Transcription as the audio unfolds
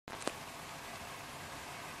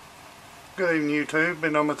Good evening, YouTube.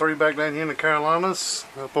 Been on my 3 back down here in the Carolinas,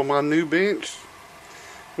 up on my new bench,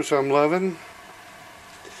 which I'm loving.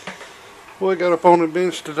 What I got up on the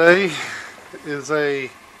bench today is a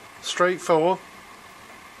straight 4.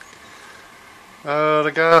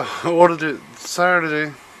 The guy ordered it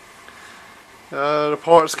Saturday. The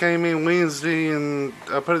parts came in Wednesday, and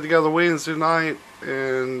I put it together Wednesday night,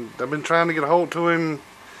 and I've been trying to get a hold to him,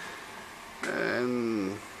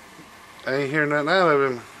 and I ain't hearing nothing out of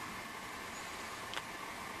him.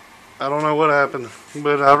 I don't know what happened,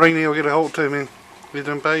 but I think he'll get a hold to me. He's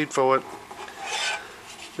done paid for it.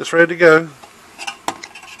 It's ready to go.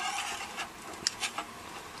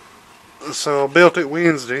 So I built it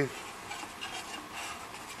Wednesday,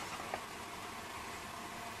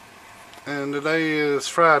 and today is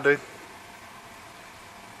Friday,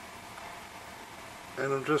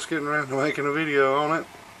 and I'm just getting around to making a video on it.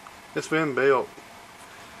 It's been built.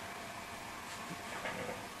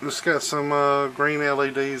 It's got some green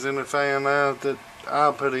LEDs in the fan now that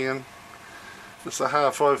I put in. It's a high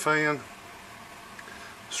flow fan.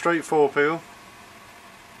 Straight 4-pill.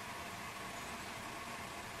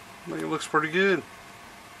 I think it looks pretty good.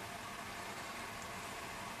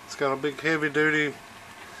 It's got a big heavy duty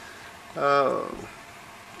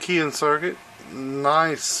keying circuit.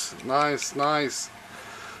 Nice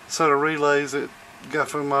set of relays that got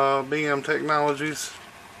from BM Technologies.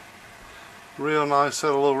 Real nice set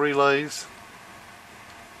of little relays.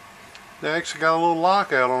 They actually got a little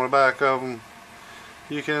lockout on the back of them.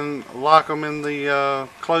 You can lock them in the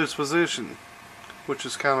closed position, which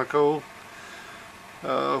is kind of cool.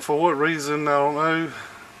 For what reason, I don't know.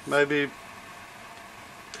 Maybe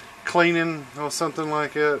cleaning or something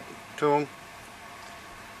like that to them.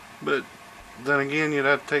 But then again, you'd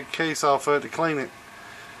have to take the case off of it to clean it.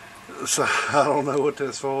 So I don't know what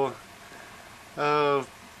that's for.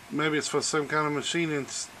 Maybe it's for some kind of machine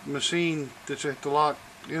that you have to lock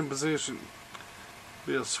in position.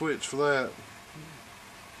 Be a switch for that.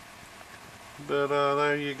 But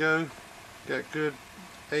there you go. Got good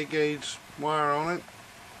 8-gauge wire on it.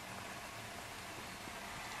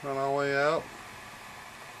 Run all the way out.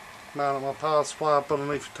 Mounted my power supply up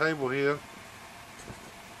underneath the table here.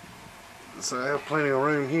 So I have plenty of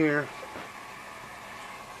room here.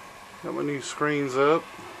 Got my new screens up.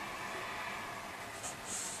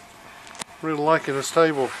 Really liking this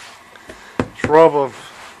table. It's rubber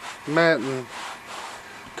mat, and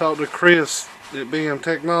talked to Chris at BM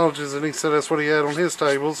Technologies, and he said that's what he had on his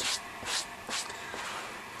tables.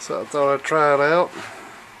 So I thought I'd try it out.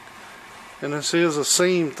 And this is a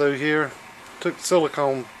seam through here. Took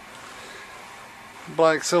silicone,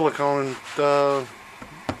 black silicone, and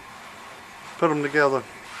put them together.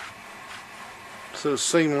 So it's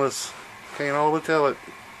seamless. Can't hardly tell it.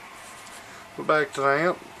 We're back to the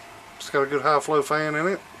amp. It's got a good high flow fan in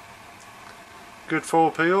it. Good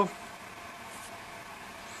 4-pill.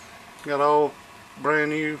 Got all brand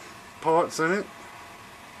new parts in it.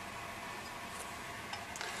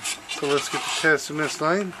 So let's get to testing this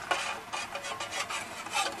thing.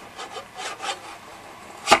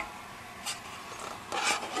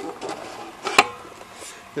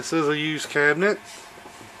 This is a used cabinet.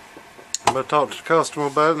 I talked to the customer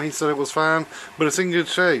about it, and he said it was fine, but it's in good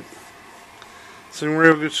shape. It's in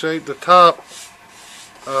real good shape. The top,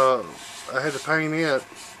 I had to paint it,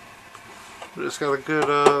 but it's got a good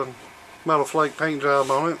metal flake paint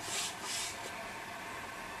job on it.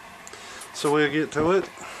 So we'll get to it.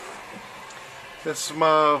 This is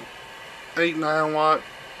my 8 or 9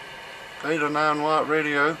 watt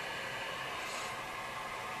radio.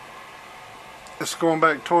 It's going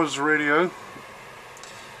back towards the radio.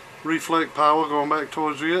 Reflect power going back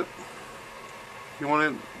towards it. You want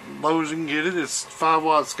it low as you can get it. It's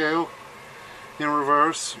 5-watt scale in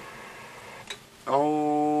reverse.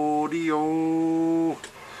 Audio.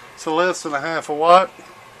 So less than a half a watt.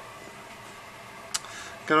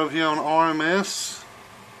 Got over here on RMS.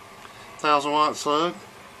 1000-watt slug.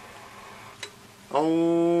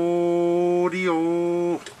 Audio.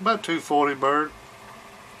 About 240 bird.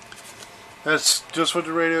 That's just what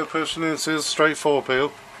the radio pushing in. It says straight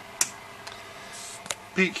 4-pill.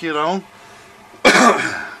 Peak kit on.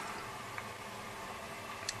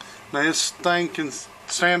 Now this thing can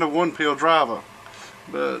stand a 1-pill driver,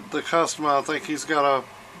 but the customer, I think he's got a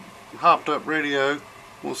hopped up radio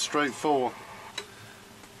with straight 4.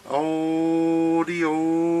 Audio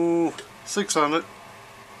 600.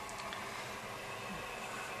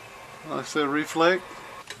 Like I said, reflect.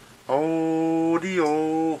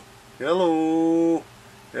 Audio. Hello.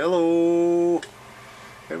 Hello.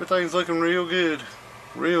 Everything's looking real good.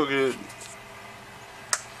 Real good.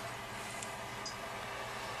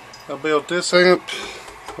 I built this amp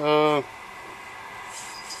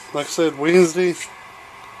like I said, Wednesday,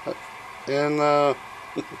 and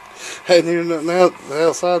hadn't heard nothing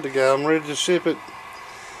outside the guy. I'm ready to ship it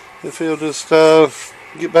if he'll just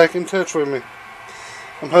get back in touch with me.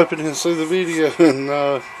 I'm hoping he'll see the video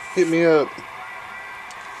and hit me up.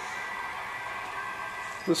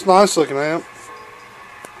 It's a nice looking amp.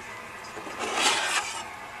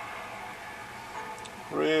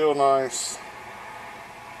 Real nice.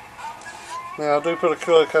 Now I do put a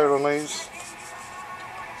color coat on these.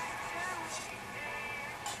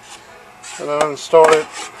 And I uninstalled it.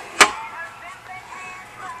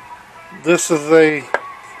 This is a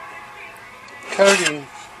coating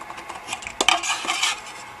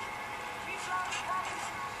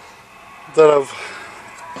that I've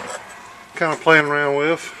kind of playing around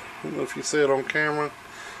with. I don't know if you see it on camera,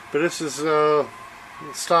 but this is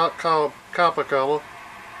stock copper color.